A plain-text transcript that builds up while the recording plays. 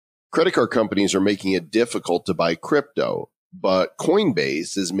Credit card companies are making it difficult to buy crypto, but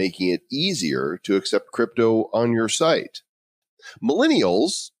Coinbase is making it easier to accept crypto on your site.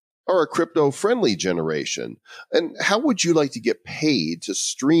 Millennials are a crypto-friendly generation. And how would you like to get paid to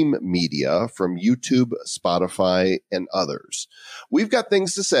stream media from YouTube, Spotify, and others? We've got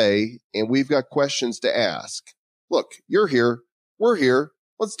things to say, and we've got questions to ask. Look, you're here. We're here.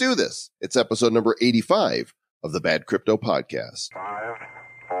 Let's do this. It's episode number 85 of the Bad Crypto Podcast. 5,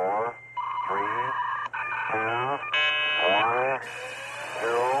 4, 3, 2, 1,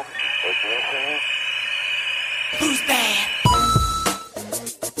 0, ignition. Who's bad?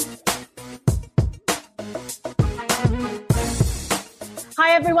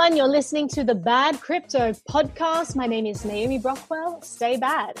 Hi, everyone. You're listening to the Bad Crypto Podcast. My name is Naomi Brockwell. Stay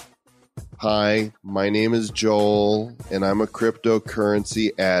bad. Hi, my name is Joel, and I'm a cryptocurrency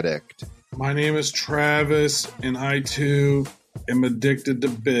addict. My name is Travis, and I, too, am addicted to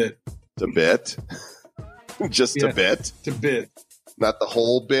Bit. To Bit? Just Yeah. a bit? To Bit. Not the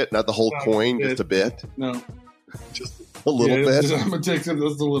whole bit, not the whole Not coin, a bit. just a bit? No. Just a little Yeah, bit? I'm addicted to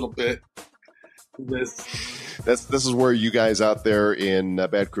just a little bit. This. This is where you guys out there in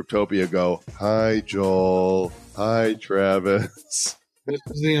Bad Cryptopia go, hi, Joel. Hi, Travis. This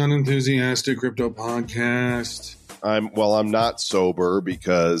is the Unenthusiastic Crypto Podcast. I'm not sober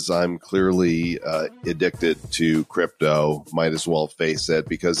because I'm clearly addicted to crypto. Might as well face it,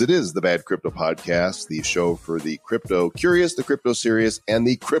 because it is the Bad Crypto Podcast, the show for the crypto curious, the crypto serious, and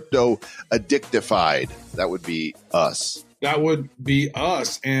the crypto addictified. That would be us. That would be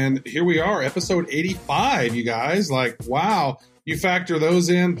us. And here we are, episode 85, you guys. Like, wow. You factor those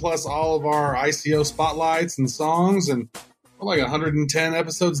in, plus all of our ICO spotlights and songs, and we're like 110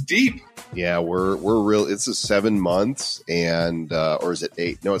 episodes deep. Yeah, we're real. It's 7 months, and or is it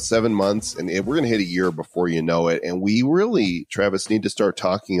 8? No, it's 7 months, and we're going to hit a year before you know it. And we really, Travis, need to start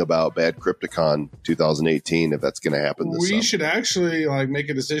talking about Bad CryptoCon 2018 if that's going to happen this summer. We should actually make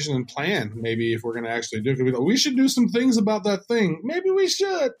a decision and plan. Maybe if we're going to actually do it, we should do some things about that thing. Maybe we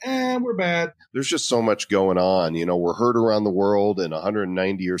should. And we're bad. There's just so much going on. You know, we're heard around the world in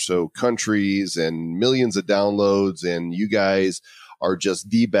 190 or so countries and millions of downloads, and you guys are just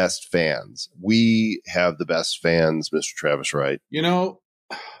the best fans. We have the best fans, Mr. Travis Wright. You know,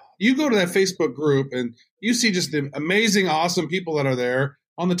 you go to that Facebook group and you see just the amazing, awesome people that are there.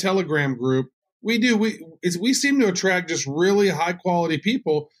 On the Telegram group, we seem to attract just really high quality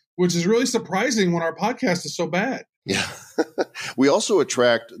people, which is really surprising when our podcast is so bad. Yeah. We also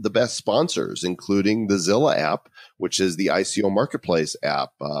attract the best sponsors, including the Zilla app, which is the ICO marketplace app.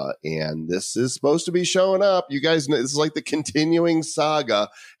 And this is supposed to be showing up. You guys know, this is like the continuing saga.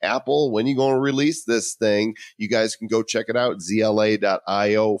 Apple, when you going to release this thing, you guys can go check it out, zla.io/bad,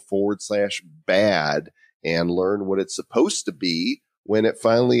 and learn what it's supposed to be when it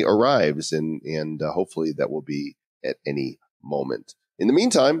finally arrives. And hopefully that will be at any moment. In the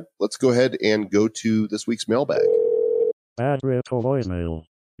meantime, let's go ahead and go to this week's mailbag. Bad Crypto voicemail.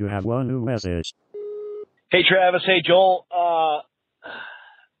 You have one new message. Hey, Travis. Hey, Joel.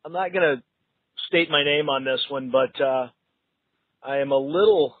 I'm not going to state my name on this one, but I am a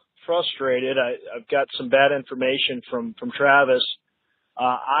little frustrated. I've got some bad information from Travis.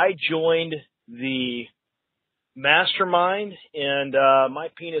 I joined the mastermind, and my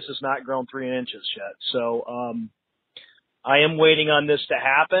penis has not grown 3 inches yet. So I am waiting on this to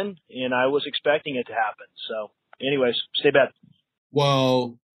happen, and I was expecting it to happen. So anyways, stay bad.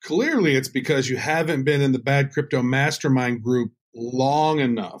 Well, clearly it's because you haven't been in the Bad Crypto Mastermind group long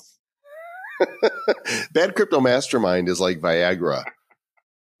enough. Bad Crypto Mastermind is like Viagra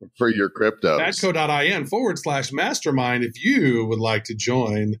for your cryptos. Badco.in/mastermind if you would like to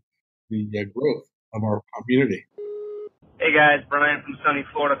join the growth of our community. Hey guys, Brian from sunny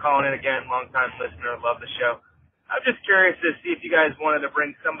Florida calling in again, long-time listener, love the show. I'm just curious to see if you guys wanted to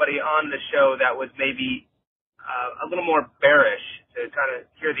bring somebody on the show that was maybe a little more bearish, to kind of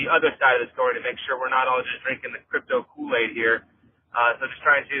hear the other side of the story, to make sure we're not all just drinking the crypto Kool-Aid here. So just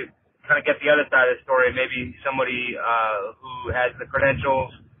trying to kind of get the other side of the story, maybe somebody who has the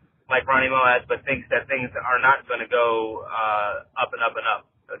credentials like Ronnie Mo has, but thinks that things are not going to go up and up and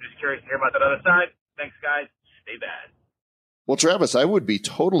up. So just curious to hear about that other side. Thanks, guys. Stay bad. Well, Travis, I would be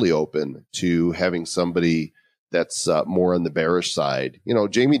totally open to having somebody that's more on the bearish side. You know,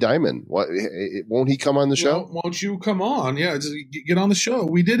 Jamie Dimon, won't he come on the show? Well, won't you come on? Yeah, just get on the show.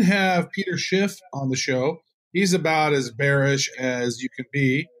 We did have Peter Schiff on the show. He's about as bearish as you can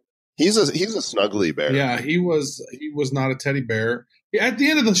be. He's a snuggly bear. Yeah, he was not a teddy bear. At the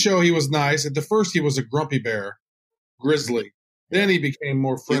end of the show, he was nice. At the first, he was a grumpy bear, grizzly. Then he became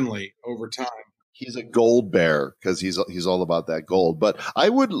more friendly over time. He's a gold bear because he's all about that gold. But I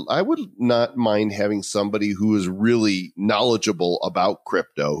would not mind having somebody who is really knowledgeable about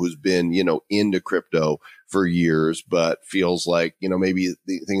crypto, who's been, into crypto for years, but feels like, maybe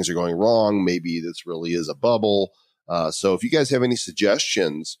things are going wrong. Maybe this really is a bubble. So if you guys have any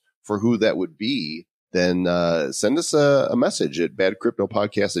suggestions for who that would be, then send us a message at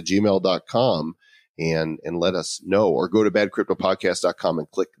badcryptopodcast@gmail.com. And let us know, or go to badcryptopodcast.com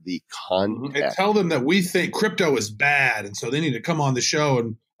and click the contact. And tell them that we think crypto is bad, and so they need to come on the show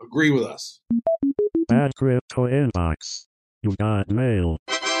and agree with us. Bad Crypto Inbox. You got mail.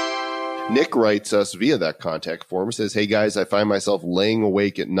 Nick writes us via that contact form, says, "Hey guys, I find myself laying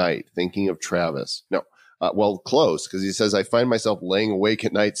awake at night thinking of Travis." No. Close, because he says, "I find myself laying awake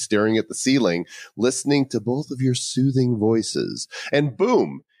at night staring at the ceiling, listening to both of your soothing voices. And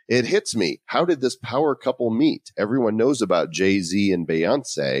boom, it hits me. How did this power couple meet? Everyone knows about Jay-Z and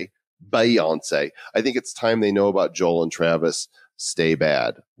Beyonce. I think it's time they know about Joel and Travis. Stay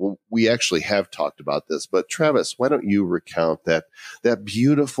bad." Well, we actually have talked about this, but Travis, why don't you recount that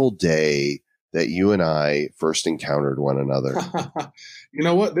beautiful day that you and I first encountered one another? You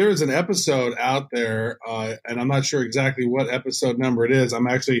know what? There is an episode out there, and I'm not sure exactly what episode number it is. I'm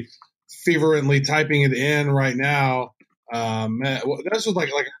actually fervently typing it in right now. This was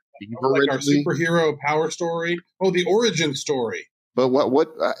like our superhero power story. Oh, the origin story. But what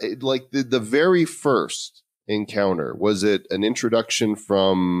like the very first encounter, was it an introduction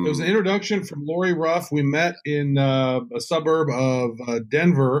from? It was an introduction from Lori Ruff. We met in a suburb of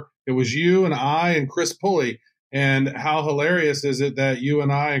Denver. It was you and I and Chris Pulley. And how hilarious is it that you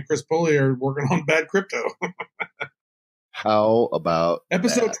and I and Chris Pulley are working on Bad Crypto? How about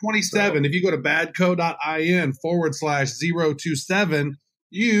episode that? 27? So, if you go to badco.in/027,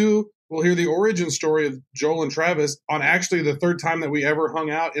 you will hear the origin story of Joel and Travis on actually the third time that we ever hung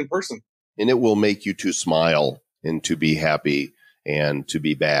out in person. And it will make you to smile and to be happy and to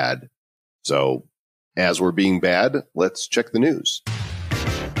be bad. So as we're being bad, let's check the news.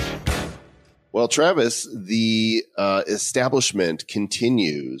 Well, Travis, the establishment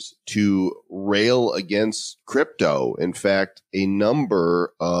continues to rail against crypto. In fact, a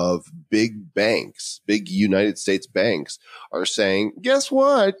number of big banks, big United States banks, are saying, guess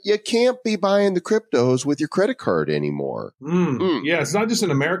what? You can't be buying the cryptos with your credit card anymore. Yeah, it's not just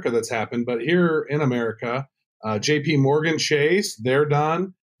in America that's happened, but here in America, JP Morgan Chase, they're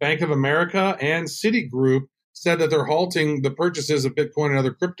done. Bank of America and Citigroup said that they're halting the purchases of Bitcoin and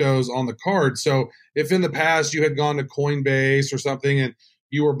other cryptos on the card. So if in the past you had gone to Coinbase or something and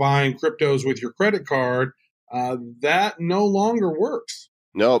you were buying cryptos with your credit card, that no longer works.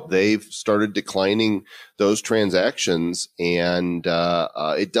 Nope, they've started declining those transactions, and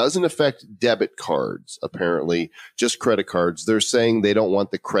it doesn't affect debit cards, apparently, just credit cards. They're saying they don't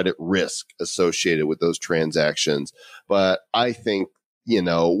want the credit risk associated with those transactions. But I think,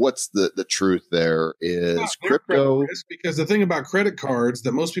 what's the truth there is crypto. Because the thing about credit cards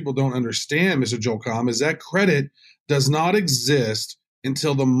that most people don't understand, Mr. Joel Comm, is that credit does not exist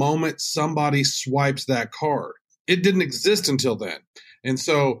until the moment somebody swipes that card. It didn't exist until then. And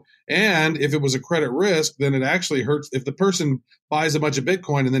if it was a credit risk, then it actually hurts. If the person buys a bunch of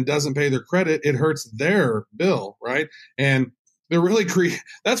Bitcoin and then doesn't pay their credit, it hurts their bill, right? And they're really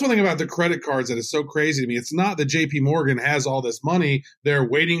that's one thing about the credit cards that is so crazy to me. It's not that JP Morgan has all this money they're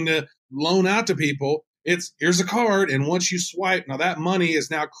waiting to loan out to people. It's here's a card, and once you swipe, now that money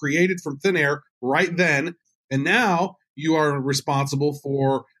is now created from thin air right then, and now you are responsible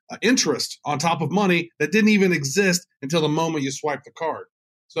for interest on top of money that didn't even exist until the moment you swipe the card.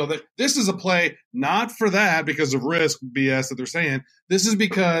 So this is a play not for that because of risk BS that they're saying. This is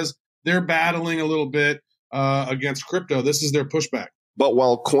because they're battling a little bit against crypto. This is their pushback. But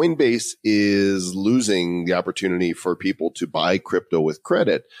while Coinbase is losing the opportunity for people to buy crypto with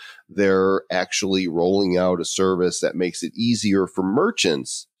credit, they're actually rolling out a service that makes it easier for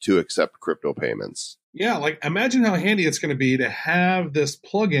merchants to accept crypto payments. Yeah, like imagine how handy it's going to be to have this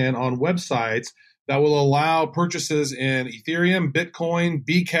plugin on websites that will allow purchases in Ethereum, Bitcoin,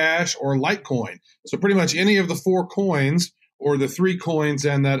 Bcash, or Litecoin. So pretty much any of the 4 coins or the 3 coins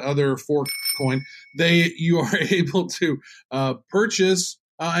and that other 4 coin, you are able to purchase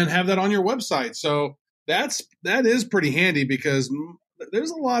and have that on your website. So that is pretty handy because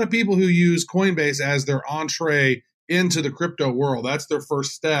there's a lot of people who use Coinbase as their entree into the crypto world. That's their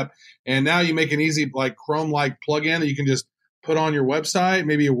first step. And now you make an easy like Chrome-like plugin that you can just put on your website,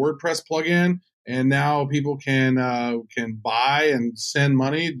 maybe a WordPress plugin, and now people can buy and send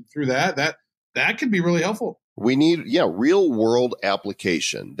money through that. That could be really helpful. We need, real world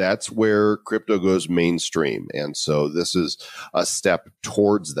application. That's where crypto goes mainstream. And so this is a step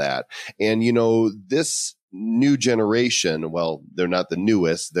towards that. And, this new generation, well, they're not the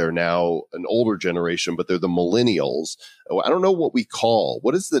newest. They're now an older generation, but they're the millennials. I don't know what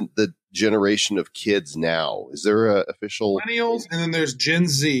what is the generation of kids now? Is there a official millennials? And then there's Gen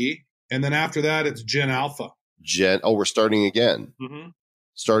Z. And then after that, it's Gen Alpha. We're starting again. Mm-hmm.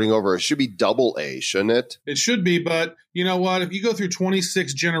 Starting over. It should be double A, shouldn't it? It should be, but you know what? If you go through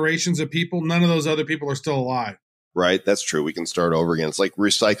 26 generations of people, none of those other people are still alive. Right. That's true. We can start over again. It's like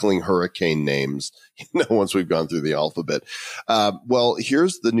recycling hurricane names, once we've gone through the alphabet. Well,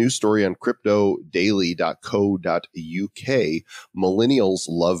 here's the news story on cryptodaily.co.uk. Millennials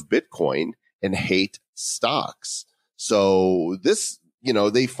love Bitcoin and hate stocks. So this,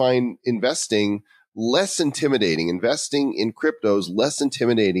 they find investing less intimidating. Investing in cryptos less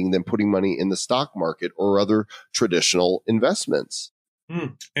intimidating than putting money in the stock market or other traditional investments.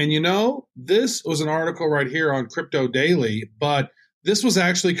 And this was an article right here on Crypto Daily, but this was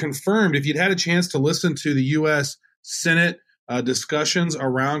actually confirmed. If you'd had a chance to listen to the U.S. Senate discussions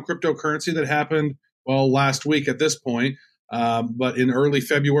around cryptocurrency that happened, last week at this point, but in early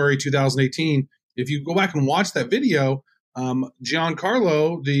February 2018, if you go back and watch that video,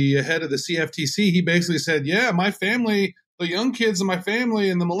 Giancarlo, the head of the CFTC, he basically said, my family, the young kids in my family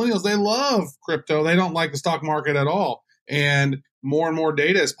and the millennials, they love crypto. They don't like the stock market at all. And more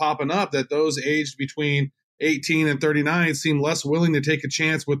data is popping up that those aged between 18 and 39 seem less willing to take a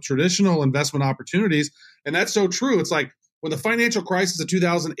chance with traditional investment opportunities. And that's so true. It's like when the financial crisis of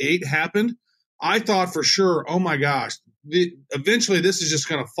 2008 happened, I thought for sure, oh my gosh, eventually this is just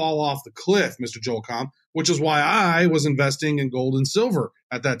going to fall off the cliff, Mr. Joel Comm, which is why I was investing in gold and silver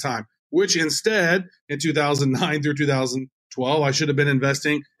at that time, which instead in 2009 through 2012, I should have been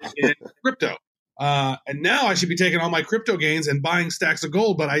investing in crypto. And now I should be taking all my crypto gains and buying stacks of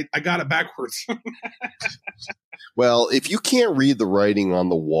gold, but I got it backwards. Well, if you can't read the writing on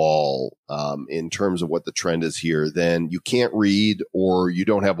the wall in terms of what the trend is here, then you can't read or you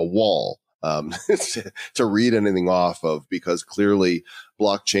don't have a wall to read anything off of, because clearly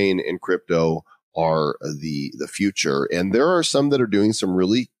blockchain and crypto are the future. And there are some that are doing some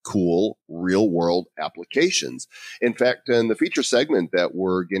really cool real world applications. In fact, in the feature segment that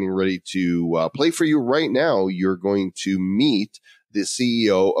we're getting ready to play for you right now, you're going to meet the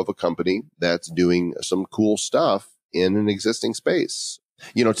CEO of a company that's doing some cool stuff in an existing space.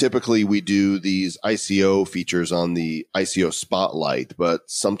 Typically we do these ICO features on the ICO Spotlight, but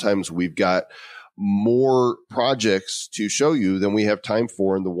sometimes we've got more projects to show you than we have time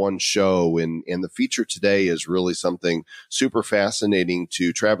for in the one show. And the feature today is really something super fascinating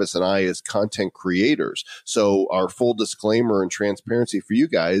to Travis and I as content creators. So our full disclaimer and transparency for you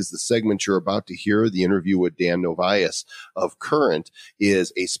guys, the segment you're about to hear, the interview with Dan Novias of Current,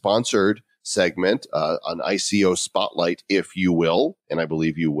 is a sponsored segment, an ICO Spotlight, if you will, and I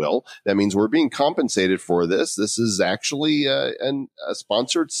believe you will. That means we're being compensated for this. This is actually a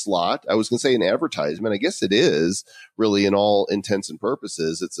sponsored slot. I was going to say an advertisement. I guess it is really in all intents and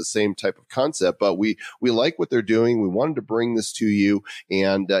purposes. It's the same type of concept, but we like what they're doing. We wanted to bring this to you,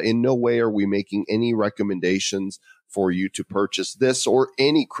 and in no way are we making any recommendations for you to purchase this or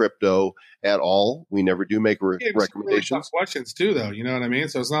any crypto at all. We never do make recommendations. Really tough questions too, though. You know what I mean?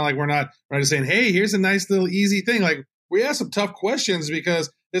 So it's not like we're just saying, hey, here's a nice little easy thing. Like, we ask some tough questions because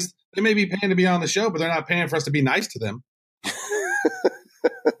they may be paying to be on the show, but they're not paying for us to be nice to them.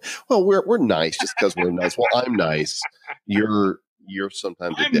 Well, we're nice just because we're nice. Well, I'm nice. You're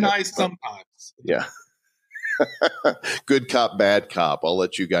sometimes. I'm nice sometimes. Yeah. Good cop, bad cop. I'll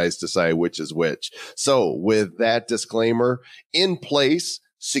let you guys decide which is which. So with that disclaimer in place,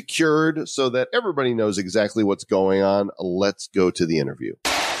 secured so that everybody knows exactly what's going on, let's go to the interview.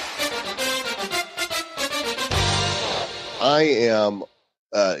 I am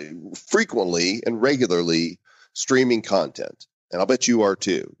frequently and regularly streaming content. And I'll bet you are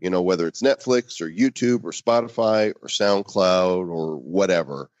too, whether it's Netflix or YouTube or Spotify or SoundCloud or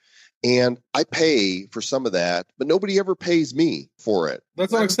whatever. And I pay for some of that, but nobody ever pays me for it.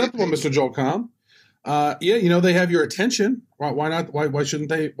 That's unacceptable, Mr. Joel Comm. They have your attention. Why not? Why shouldn't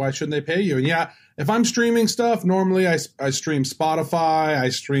they? Why shouldn't they pay you? And yeah, if I'm streaming stuff, normally I stream Spotify, I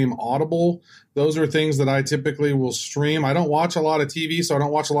stream Audible. Those are things that I typically will stream. I don't watch a lot of TV, so I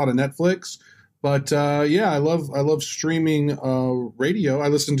don't watch a lot of Netflix. But I love streaming radio. I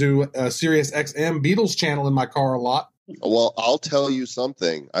listen to Sirius XM Beatles channel in my car a lot. Well, I'll tell you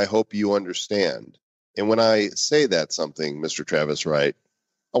something I hope you understand. And when I say that something, Mr. Travis Wright,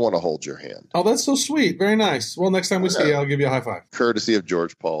 I want to hold your hand. Oh, that's so sweet. Very nice. Well, next time we see you, I'll give you a high five. Courtesy of John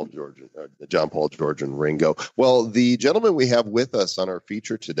Paul, George, and Ringo. Well, the gentleman we have with us on our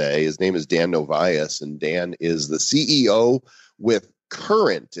feature today, his name is Dan Novias, and Dan is the CEO with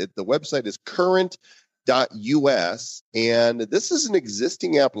Current. The website is current.us, and this is an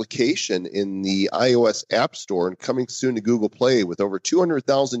existing application in the iOS App Store and coming soon to Google Play with over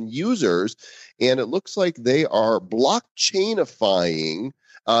 200,000 users, and it looks like they are blockchainifying,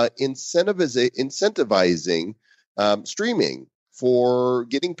 incentivizing streaming for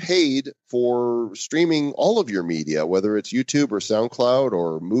getting paid for streaming all of your media, whether it's YouTube or SoundCloud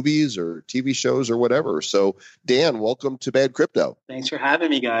or movies or TV shows or whatever. So, Dan, welcome to Bad Crypto. Thanks for having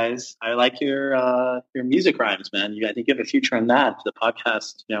me, guys. I like your music rhymes, man. I think you have a future in that. The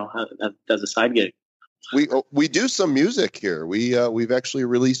podcast, as a side gig. We do some music here. We've actually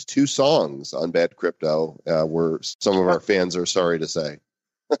released 2 songs on Bad Crypto, where some of our fans are sorry to say.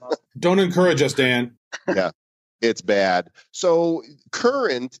 Don't encourage us, Dan. Yeah. It's bad. So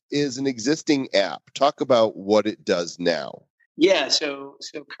Current is an existing app. Talk about what it does now. Yeah, so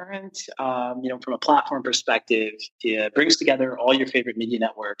Current, from a platform perspective, it brings together all your favorite media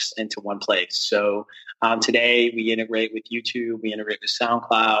networks into one place. So today we integrate with YouTube, we integrate with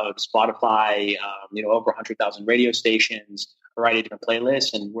SoundCloud, Spotify, over 100,000 radio stations, a variety of different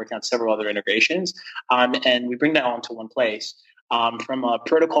playlists, and working on several other integrations. And we bring that all into one place. From a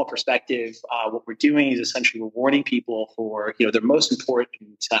protocol perspective, what we're doing is essentially rewarding people for their most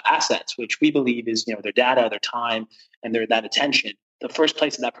important assets, which we believe is their data, their time, and that attention. The first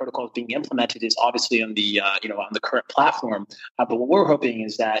place that protocol is being implemented is obviously on the on the Current platform. But what we're hoping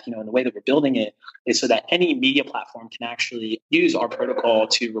is that in the way that we're building it is so that any media platform can actually use our protocol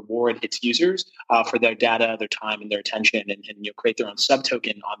to reward its users for their data, their time, and their attention, and create their own sub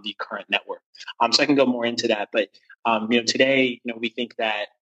token on the Current network. So I can go more into that, but today we think that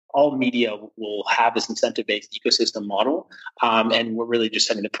all media will have this incentive-based ecosystem model, and we're really just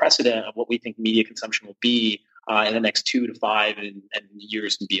setting the precedent of what we think media consumption will be in the next 2 to 5 and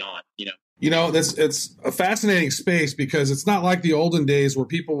years and beyond. It's a fascinating space because it's not like the olden days where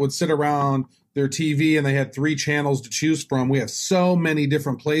people would sit around their TV and they had 3 channels to choose from. We have so many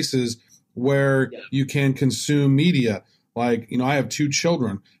different places where you can consume media. Like, I have 2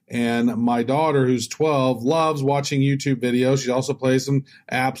 children, and my daughter, who's 12, loves watching YouTube videos. She also plays some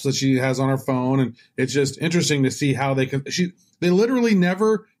apps that she has on her phone, and it's just interesting to see how they literally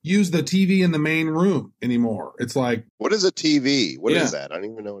never use the TV in the main room anymore. It's like, what is a TV? What is that? I don't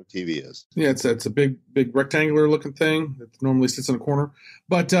even know what a TV is. Yeah, it's a big rectangular looking thing that normally sits in a corner.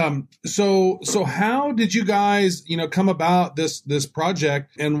 But so how did you guys come about this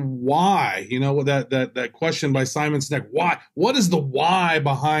project, and why? That question by Simon Sinek. Why? What is the why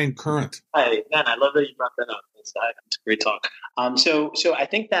behind Current? Hi, man, I love that you brought that up. It's a great talk. So I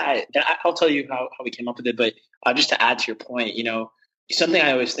think that I'll tell you how we came up with it, but just to add to your point, something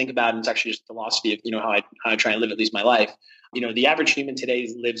I always think about, and it's actually just philosophy of how I try and live at least my life. The average human today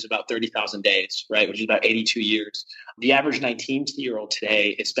lives about 30,000 days, right, which is about 82 years. The average 19-year-old today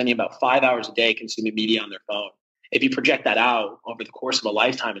is spending about 5 hours a day consuming media on their phone. If you project that out over the course of a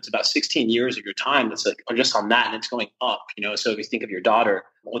lifetime, it's about 16 years of your time that's just on that, and it's going up. So if you think of your daughter,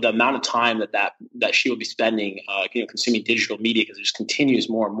 or the amount of time that she will be spending, consuming digital media, because it just continues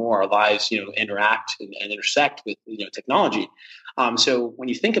more and more. Our lives, interact and intersect with technology. So when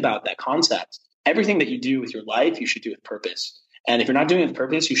you think about that concept, everything that you do with your life, you should do with purpose. And if you're not doing it with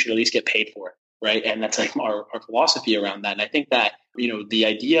purpose, you should at least get paid for it. Right. And that's like our philosophy around that. And I think that, the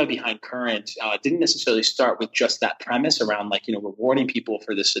idea behind Current didn't necessarily start with just that premise around rewarding people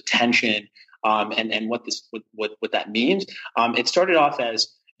for this attention and what that means. It started off as,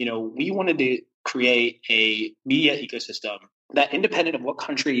 we wanted to create a media ecosystem that, independent of what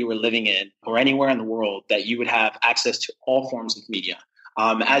country you were living in or anywhere in the world, that you would have access to all forms of media.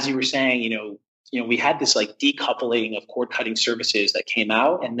 As you were saying, we had this decoupling of cord cutting services that came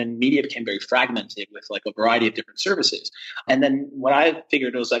out, and then media became very fragmented with a variety of different services. And then what I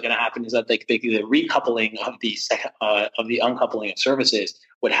figured was going to happen is that the recoupling of the uncoupling of services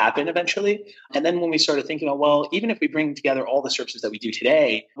would happen eventually. And then when we started thinking about, well, even if we bring together all the services that we do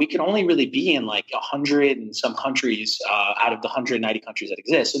today, we can only really be in 100 and some countries out of the 190 countries that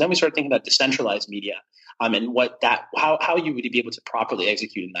exist. So then we started thinking about decentralized media. And how you would be able to properly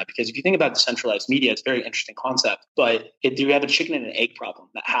execute in that. Because if you think about decentralized media, it's a very interesting concept, but you have a chicken and an egg problem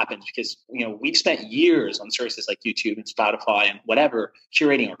that happens because, we've spent years on services like YouTube and Spotify and whatever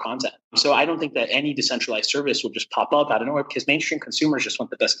curating our content. So I don't think that any decentralized service will just pop up out of nowhere because mainstream consumers just want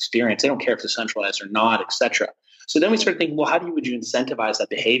the best experience. They don't care if it's decentralized or not, etc. So then we started thinking, well, would you incentivize that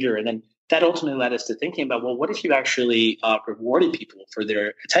behavior? And then that ultimately led us to thinking about, well, what if you actually rewarded people for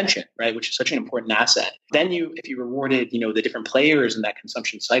their attention, right? Which is such an important asset. Then if you rewarded, the different players in that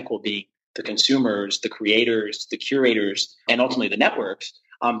consumption cycle, being the consumers, the creators, the curators, and ultimately the networks,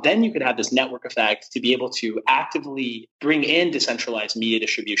 then you could have this network effect to be able to actively bring in decentralized media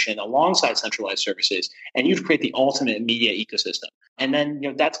distribution alongside centralized services, and you'd create the ultimate media ecosystem. And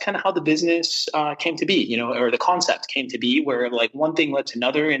then, that's kind of how the business came to be, or the concept came to be, where like one thing led to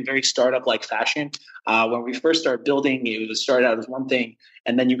another in very startup-like fashion. When we first started building, it started out as one thing,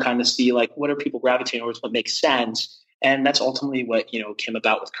 and then you kind of see like, what are people gravitating towards, what makes sense? And that's ultimately what, came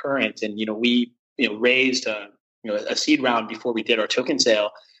about with Current. And, we, raised a seed round before we did our token sale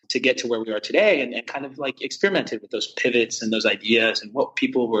to get to where we are today, and kind of like experimented with those pivots and those ideas and what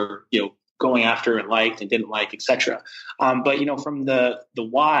people were, going after and liked and didn't like, et cetera. But, from the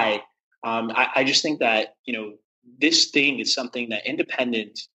why, I just think that, this thing is something that,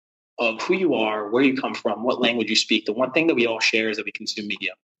 independent of who you are, where you come from, what language you speak, the one thing that we all share is that we consume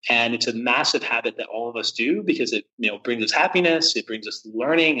media. And it's a massive habit that all of us do, because it, brings us happiness, it brings us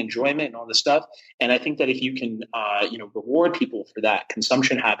learning, enjoyment, and all this stuff. And I think that if you can, reward people for that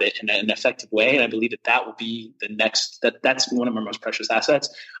consumption habit in an effective way, and I believe that will be the next, that's one of our most precious assets.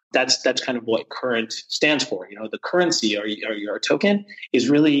 That's kind of what Current stands for. The currency or your token is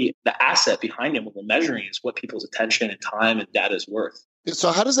really the asset behind it. What we're measuring is what people's attention and time and data is worth.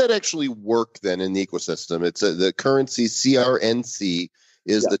 So how does that actually work then in the ecosystem? It's the currency, CRNC,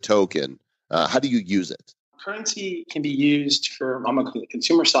 is the token. How do you use it? Currency can be used for, on the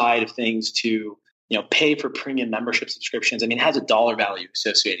consumer side of things, to pay for premium membership subscriptions. I mean, it has a dollar value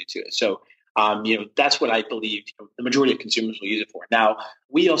associated to it. So that's what I believe the majority of consumers will use it for. Now,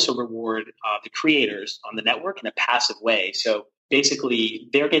 we also reward the creators on the network in a passive way. So basically,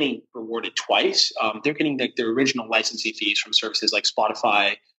 they're getting rewarded twice. They're getting their original licensing fees from services like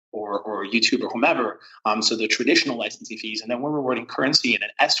Spotify or YouTube or whomever. So the traditional licensing fees, and then we're rewarding currency in an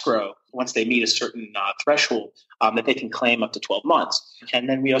escrow once they meet a certain threshold that they can claim up to 12 months. And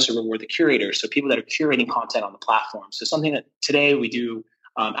then we also reward the curators, so people that are curating content on the platform. So something that today we do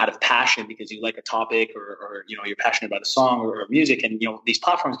out of passion because you like a topic or you're passionate about a song or music, and these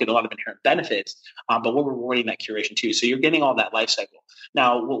platforms get a lot of inherent benefits, but we're rewarding that curation too. So you're getting all that life cycle.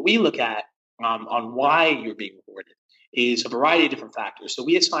 Now, what we look at on why you're being rewarded is a variety of different factors. So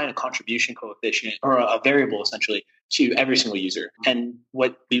we assign a contribution coefficient, or a variable essentially, to every single user. And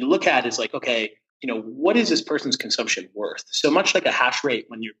what we look at is like, okay, what is this person's consumption worth? So much like a hash rate,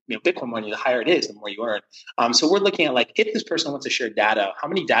 when Bitcoin money, the higher it is, the more you earn. So we're looking at like, if this person wants to share data, how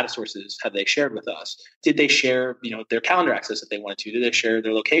many data sources have they shared with us? Did they share, their calendar access that they wanted to? Did they share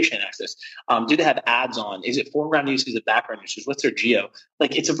their location access? Do they have ads on? Is it foreground use? Is it background use? What's their geo?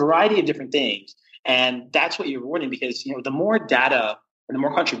 Like, it's a variety of different things. And that's what you're rewarding, because, the more data and the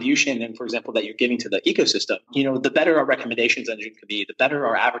more contribution, and for example, that you're giving to the ecosystem, the better our recommendations engine can be, the better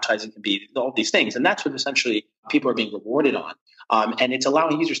our advertising can be, all these things. And that's what essentially people are being rewarded on. And it's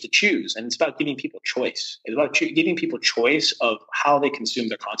allowing users to choose. And it's about giving people choice. It's about giving people choice of how they consume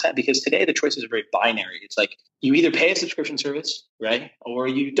their content, because today the choices are very binary. It's like, you either pay a subscription service, right? Or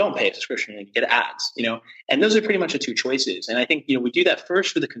you don't pay a subscription and you get ads, and those are pretty much the two choices. And I think, we do that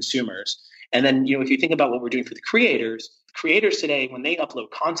first for the consumers. And then, if you think about what we're doing for the creators today, when they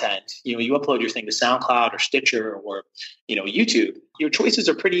upload content, you upload your thing to SoundCloud or Stitcher or, YouTube, your choices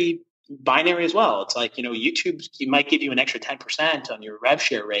are pretty binary as well. It's like, YouTube, you might give you an extra 10% on your rev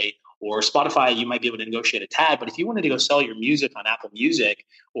share rate, or Spotify, you might be able to negotiate a tag. But if you wanted to go sell your music on Apple Music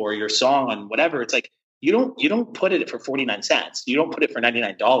or your song on whatever, it's like, you don't put it for 49 cents. You don't put it for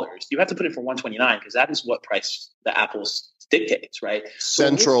 $99. You have to put it for $129, because that is what price the Apple's dictates, right?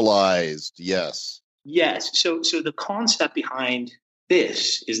 Centralized, yes. Yes. So the concept behind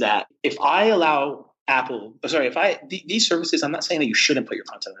this is that if I allow these services, I'm not saying that you shouldn't put your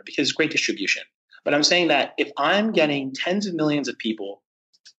content there, because it's great distribution. But I'm saying that if I'm getting tens of millions of people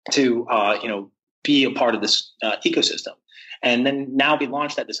to be a part of this ecosystem, and then now we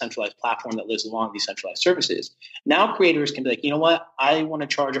launched that decentralized platform that lives along these centralized services, now creators can be like, you know what, I want to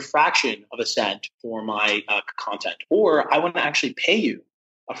charge a fraction of a cent for my content, or I want to actually pay you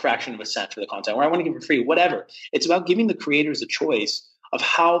a fraction of a cent for the content, or I want to give it free, whatever. It's about giving the creators a choice of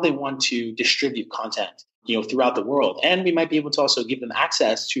how they want to distribute content, throughout the world. And we might be able to also give them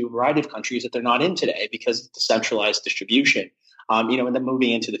access to a variety of countries that they're not in today, because of decentralized distribution. And then moving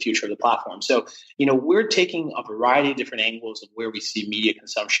into the future of the platform. So, we're taking a variety of different angles of where we see media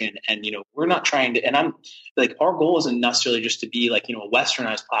consumption, and, we're not trying to, and I'm like, our goal isn't necessarily just to be like, a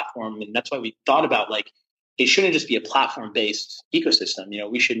westernized platform. And that's why we thought about like, it shouldn't just be a platform-based ecosystem.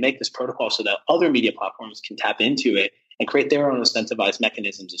 We should make this protocol so that other media platforms can tap into it and create their own incentivized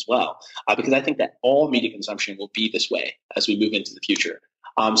mechanisms as well. Because I think that all media consumption will be this way as we move into the future.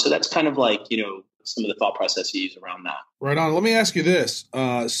 So that's kind of like, some of the thought processes around that. Right on. Let me ask you this.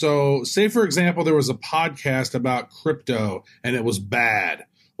 So say, for example, there was a podcast about crypto and it was bad.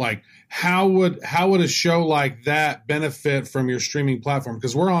 Like, how would a show like that benefit from your streaming platform?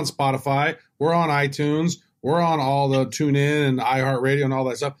 Because we're on Spotify, we're on iTunes, we're on all the TuneIn and iHeartRadio and all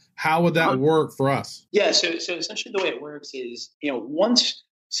that stuff. How would that work for us? Yeah. So essentially the way it works is, once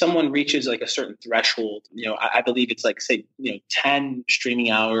someone reaches like a certain threshold, I believe it's like, say, 10 streaming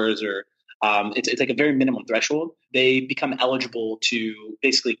hours or it's like a very minimum threshold. They become eligible to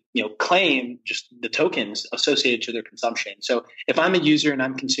basically, claim just the tokens associated to their consumption. So if I'm a user and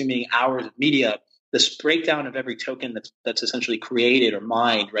I'm consuming hours of media, this breakdown of every token that's essentially created or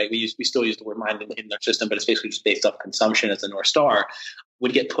mined, right? We still use the word mined in their system, but it's basically just based off consumption as the North Star,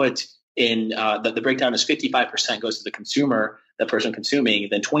 would get put in the breakdown is 55% goes to the consumer, the person consuming,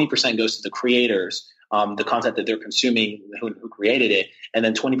 then 20% goes to the creators, the content that they're consuming, who created it, and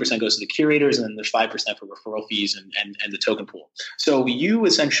then 20% goes to the curators, and then there's 5% for referral fees and the token pool. So you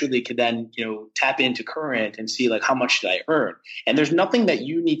essentially could then, tap into Current and see like, how much did I earn? And there's nothing that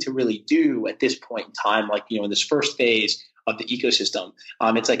you need to really do at this point in time, like, in this first phase of the ecosystem.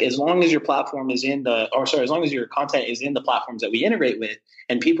 It's like, as long as your platform is as long as your content is in the platforms that we integrate with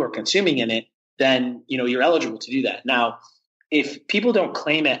and people are consuming in it, then, you're eligible to do that. Now, if people don't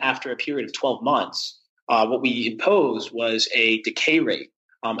claim it after a period of 12 months, what we imposed was a decay rate,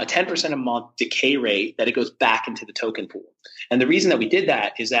 a 10% a month decay rate that it goes back into the token pool. And the reason that we did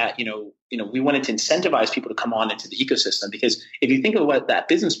that is that, we wanted to incentivize people to come on into the ecosystem, because if you think of what that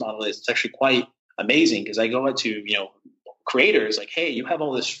business model is, it's actually quite amazing. Because I go out to, creators like, hey, you have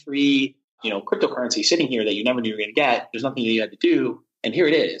all this free, cryptocurrency sitting here that you never knew you were going to get. There's nothing you had to do. And here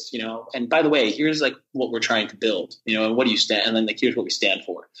it is, and by the way, here's like what we're trying to build, and what do you stand? And then like, here's what we stand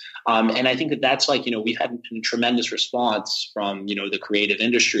for. And I think that's like, we've had a tremendous response from, the creative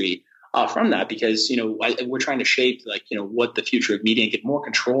industry from that, because, we're trying to shape like, what the future of media and give more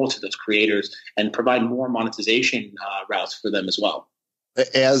control to those creators and provide more monetization routes for them as well.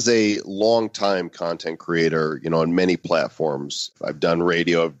 As a longtime content creator, on many platforms, I've done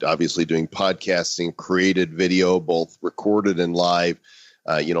radio, obviously doing podcasting, created video, both recorded and live.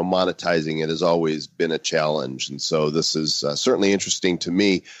 Monetizing it has always been a challenge. And so this is certainly interesting to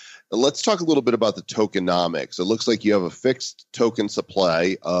me. Let's talk a little bit about the tokenomics. It looks like you have a fixed token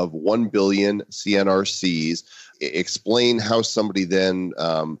supply of 1 billion CNRCs. Explain how somebody then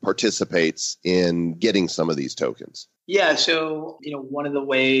participates in getting some of these tokens. Yeah, so one of the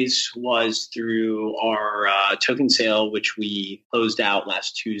ways was through our token sale, which we closed out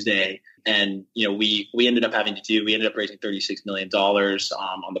last Tuesday, and we ended up raising $36 million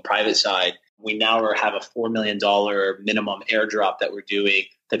on the private side. We now have a $4 million minimum airdrop that we're doing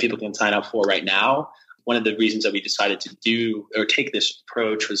that people can sign up for right now. One of the reasons that we decided to do or take this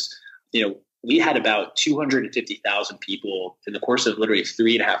approach was, we had about 250,000 people in the course of literally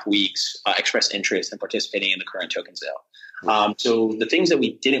 3.5 weeks express interest in participating in the current token sale. So the things that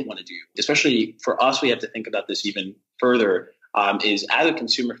we didn't want to do, especially for us, we have to think about this even further, is as a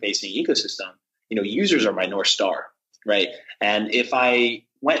consumer-facing ecosystem, users are my North Star, right? And if I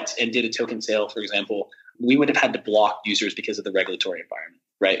went and did a token sale, for example, we would have had to block users because of the regulatory environment,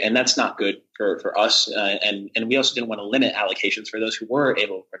 right? And that's not good for us. And we also didn't want to limit allocations for those who were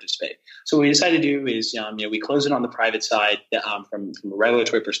able to participate. So what we decided to do is, we closed it on the private side from a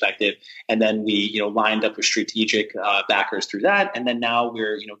regulatory perspective. And then we, lined up with strategic backers through that. And then now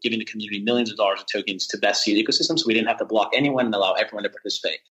we're, giving the community millions of dollars of tokens to best seed ecosystem. So we didn't have to block anyone and allow everyone to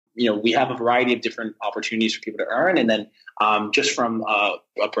participate. We have a variety of different opportunities for people to earn. And then just from a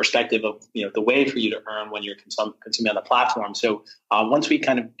perspective of, the way for you to earn when you're consuming on the platform. So once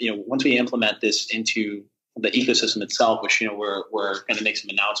we implement this into the ecosystem itself, which, we're going to make some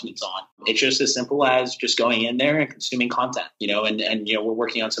announcements on, it's just as simple as just going in there and consuming content, and we're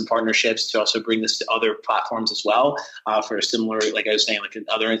working on some partnerships to also bring this to other platforms as well for a similar, like I was saying, like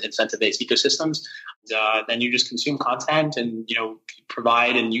other incentive-based ecosystems. Then you just consume content and,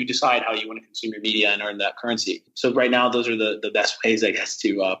 provide, and you decide how you want to consume your media and earn that currency. So right now, those are the best ways, I guess,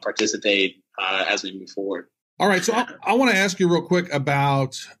 to participate as we move forward. All right. So I want to ask you real quick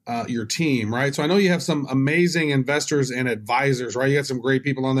about your team, right? So I know you have some amazing investors and advisors, right? You got some great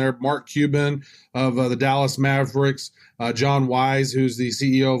people on there. Mark Cuban of the Dallas Mavericks, John Wise, who's the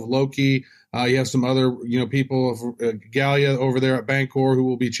CEO of Loki. You have some other, people of Galia over there at Bancor who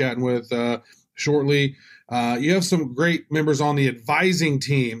we'll be chatting with shortly. You have some great members on the advising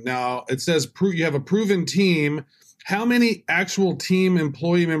team. Now, it says you have a proven team How many actual team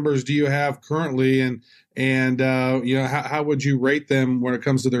employee members do you have currently, and how would you rate them when it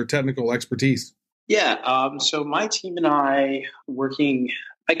comes to their technical expertise? Yeah. So my team and I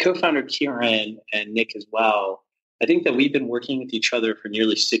my co-founder Kieran and Nick as well. I think that we've been working with each other for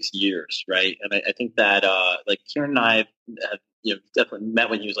nearly 6 years, right? And I think that Kieran and I have definitely met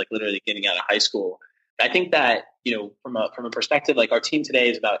when he was literally getting out of high school. I think that from a perspective, our team today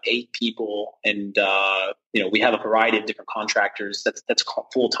is about 8 people, and we have a variety of different contractors. That's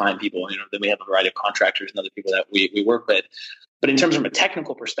full-time people. Then we have a variety of contractors and other people that we work with. But in terms of a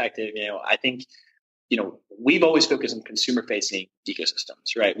technical perspective, I think we've always focused on consumer-facing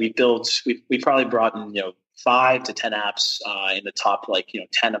ecosystems, right? We've probably brought in 5 to 10 apps in the top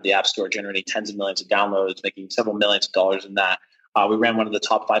 10 of the App Store, generating tens of millions of downloads, making several millions of dollars in that. We ran one of the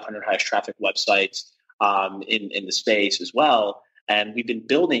top 500 highest traffic websites in the space as well. And we've been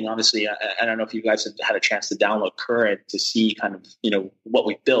building, obviously, I don't know if you guys have had a chance to download Current to see kind of, what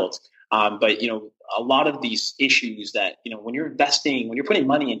we've built. But a lot of these issues that, when you're investing, when you're putting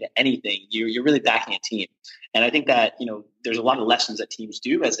money into anything, you're really backing a team. And I think that, there's a lot of lessons that teams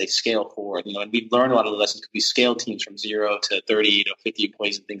do as they scale forward, and we've learned a lot of the lessons because we scale teams from 0 to 30 to 50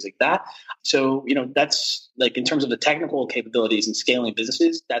 employees and things like that. So, that's in terms of the technical capabilities and scaling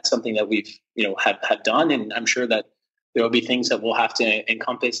businesses, that's something that we've, have done. And I'm sure that there will be things that we'll have to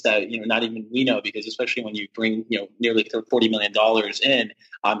encompass that, not even we know, because especially when you bring, nearly $40 million in,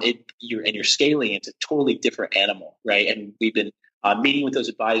 you're scaling, it's a totally different animal, right? And we've been meeting with those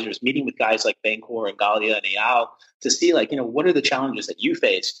advisors, meeting with guys like Bancor and Galia and Eyal to see what are the challenges that you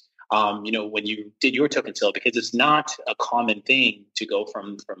faced, when you did your token sale, because it's not a common thing to go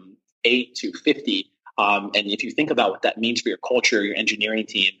from 8 to 50. And if you think about what that means for your culture, your engineering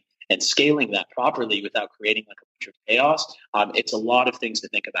team, and scaling that properly without creating a bunch of chaos, it's a lot of things to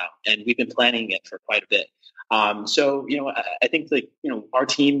think about. And we've been planning it for quite a bit. So, I think our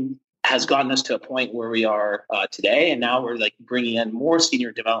team has gotten us to a point where we are today. And now we're bringing in more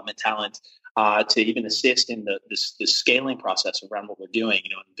senior development talent to even assist in the scaling process around what we're doing,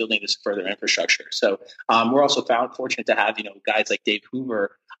 and building this further infrastructure. So we're also fortunate to have, guys like Dave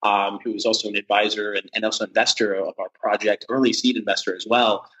Hoover, who is also an advisor and also investor of our project, early seed investor as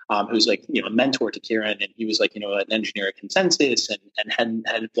well, who's a mentor to Kieran, and he was an engineer at Consensus and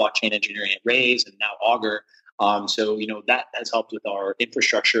head of blockchain engineering at Raise and now Augur. So that has helped with our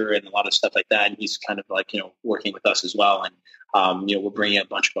infrastructure and a lot of stuff like that. And he's kind of working with us as well. And we're bringing a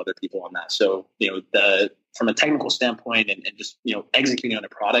bunch of other people on that. So from a technical standpoint and just executing on a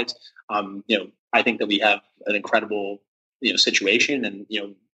product, I think that we have an incredible situation, and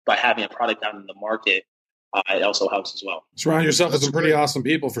by having a product out in the market, it also helps as well. Surround yourself with some pretty awesome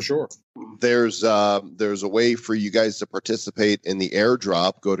people for sure. There's a way for you guys to participate in the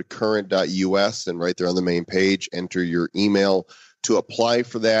airdrop. Go to current.us and right there on the main page, enter your email to apply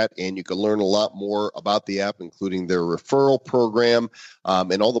for that. And you can learn a lot more about the app, including their referral program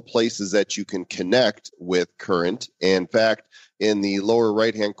and all the places that you can connect with Current. In fact, in the lower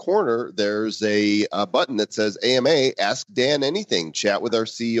right-hand corner, there's a button that says AMA, Ask Dan Anything, chat with our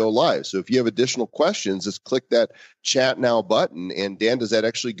CEO live. So if you have additional questions, just click that chat now button. And Dan, does that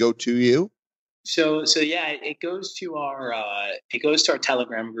actually go to you? So yeah, it goes to our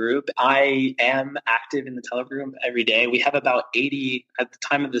Telegram group. I am active in the Telegram every day. We have about 80 at the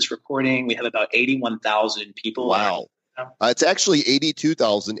time of this recording. We have about 81,000 people. Wow. It's actually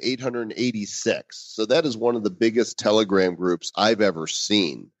 82,886. So that is one of the biggest Telegram groups I've ever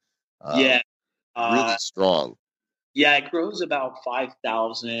seen. Really strong. Yeah, it grows about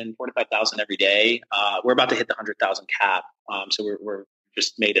 4,000 to 5,000 every day. We're about to hit the 100,000 cap. So we're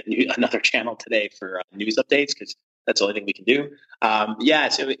just made another channel today for news updates because that's the only thing we can do. And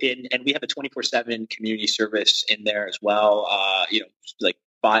we have a 24/7 community service in there as well.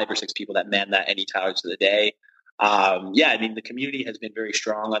 5 or 6 people that man that any hours of the day. The community has been very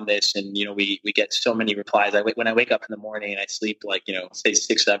strong on this, and we get so many replies. When I wake up in the morning and I sleep say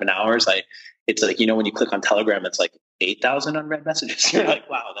 6-7 hours, it's when you click on Telegram, it's 8,000 unread messages. You're like,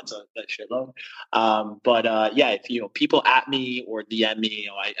 wow, that's a shitload. If people at me or DM me,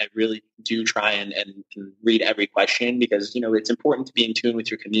 I really do try and read every question because it's important to be in tune with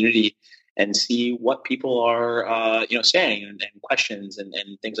your community and see what people are, saying and questions and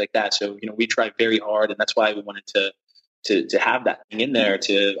things like that. So, we try very hard, and that's why we wanted to have that thing in there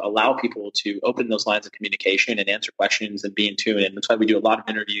to allow people to open those lines of communication and answer questions and be in tune. And that's why we do a lot of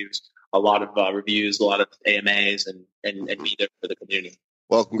interviews, a lot of reviews, a lot of AMAs, and be there for the community.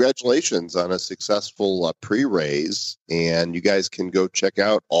 Well, congratulations on a successful pre-raise, and you guys can go check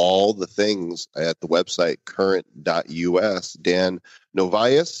out all the things at the website current.us. Dan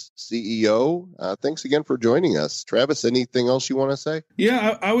Novias, CEO, thanks again for joining us. Travis, anything else you want to say?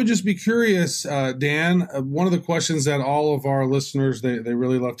 Yeah, I would just be curious, Dan. One of the questions that all of our listeners, they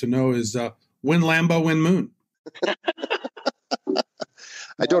really love to know is when Lambo, when Moon?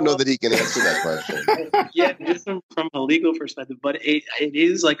 I don't know that he can answer that question. Yeah, just from a legal perspective, but it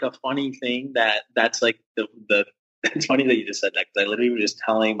is like a funny thing that's like the it's funny that you just said that, because I literally was just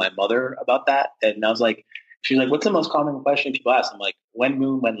telling my mother about that, and I was like, she's like, "What's the most common question people ask?" I'm like, "When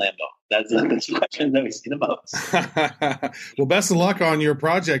Moon, when Lambo." That's the question that we see the most. Well, best of luck on your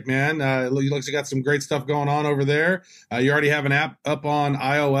project, man. It looks like you got some great stuff going on over there. You already have an app up on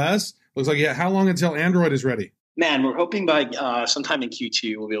iOS. Looks like how long until Android is ready? Man, we're hoping by sometime in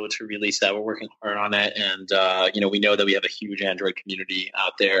Q2 we'll be able to release that. We're working hard on it, and we know that we have a huge Android community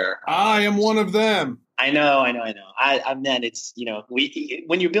out there. I am one of them. I know. Man, it's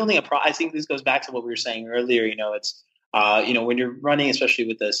when you're building I think this goes back to what we were saying earlier. It's when you're running, especially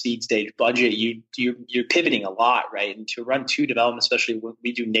with the seed stage budget, you're pivoting a lot, right? And to run 2 development, especially when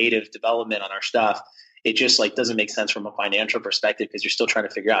we do native development on our stuff, it just doesn't make sense from a financial perspective, because you're still trying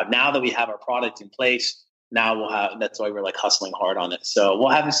to figure out. Now that we have our product in place, now we'll have. That's why we're hustling hard on it. So we'll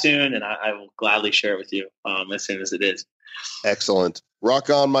have it soon, and I will gladly share it with you as soon as it is. Excellent. Rock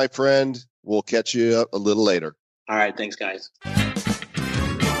on, my friend. We'll catch you up a little later. All right. Thanks, guys.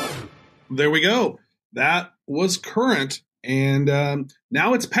 There we go. That was Current, and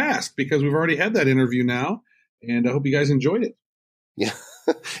now it's past, because we've already had that interview now, and I hope you guys enjoyed it. Yeah.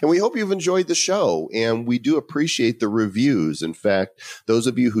 And we hope you've enjoyed the show, and we do appreciate the reviews. In fact, those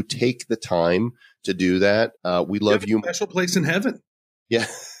of you who take the time to do that, we love you. Special place in heaven. Yeah.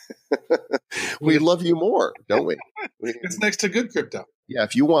 We love you more, don't we? It's next to Good Crypto. Yeah,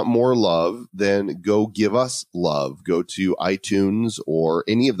 if you want more love, then go give us love. Go to iTunes or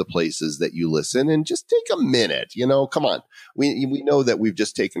any of the places that you listen and just take a minute. Come on. We know that we've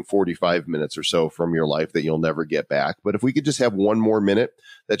just taken 45 minutes or so from your life that you'll never get back. But if we could just have one more minute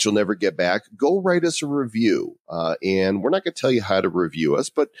that you'll never get back, go write us a review. And we're not going to tell you how to review us,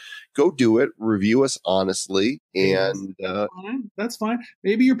 but go do it. Review us honestly. And that's fine.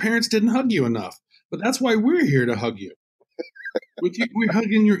 Maybe your parents didn't hug you enough, but that's why we're here to hug you. We're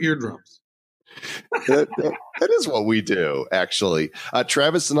hugging your eardrums. That is what we do, actually.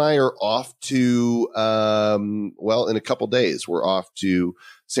 Travis and I are off to, in a couple days, we're off to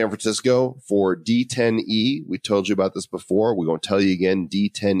San Francisco for D10E. We told you about this before. We're going to tell you again,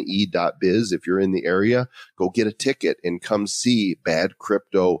 d10e.biz. If you're in the area, go get a ticket and come see Bad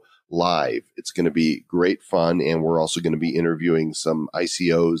Crypto live. It's going to be great fun, and we're also going to be interviewing some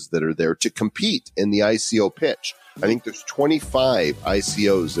ICOs that are there to compete in the ICO pitch. I think there's 25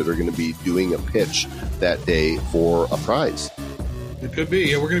 ICOs that are going to be doing a pitch that day for a prize. It could be.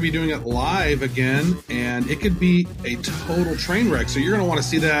 Yeah, we're going to be doing it live again, and it could be a total train wreck. So you're going to want to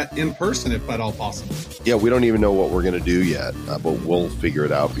see that in person if at all possible. Yeah, we don't even know what we're going to do yet, but we'll figure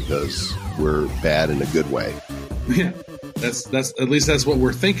it out because we're bad in a good way. Yeah, that's at least that's what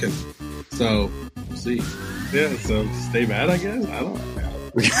we're thinking. So we'll see. Yeah, so stay bad, I guess. I don't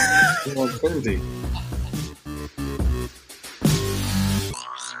know. Uncertainty.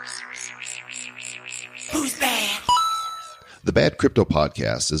 Who's bad? The Bad Crypto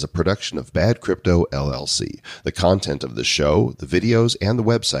Podcast is a production of Bad Crypto LLC. The content of the show, the videos, and the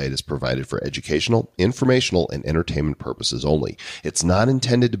website is provided for educational, informational, and entertainment purposes only. It's not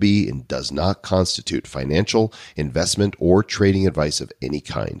intended to be and does not constitute financial, investment, or trading advice of any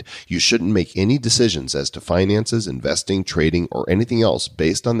kind. You shouldn't make any decisions as to finances, investing, trading, or anything else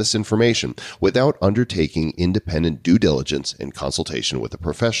based on this information without undertaking independent due diligence and consultation with a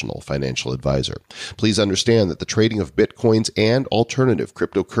professional financial advisor. Please understand that the trading of Bitcoins and alternative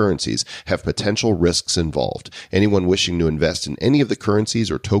cryptocurrencies have potential risks involved. Anyone wishing to invest in any of the currencies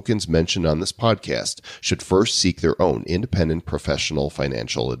or tokens mentioned on this podcast should first seek their own independent professional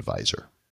financial advisor.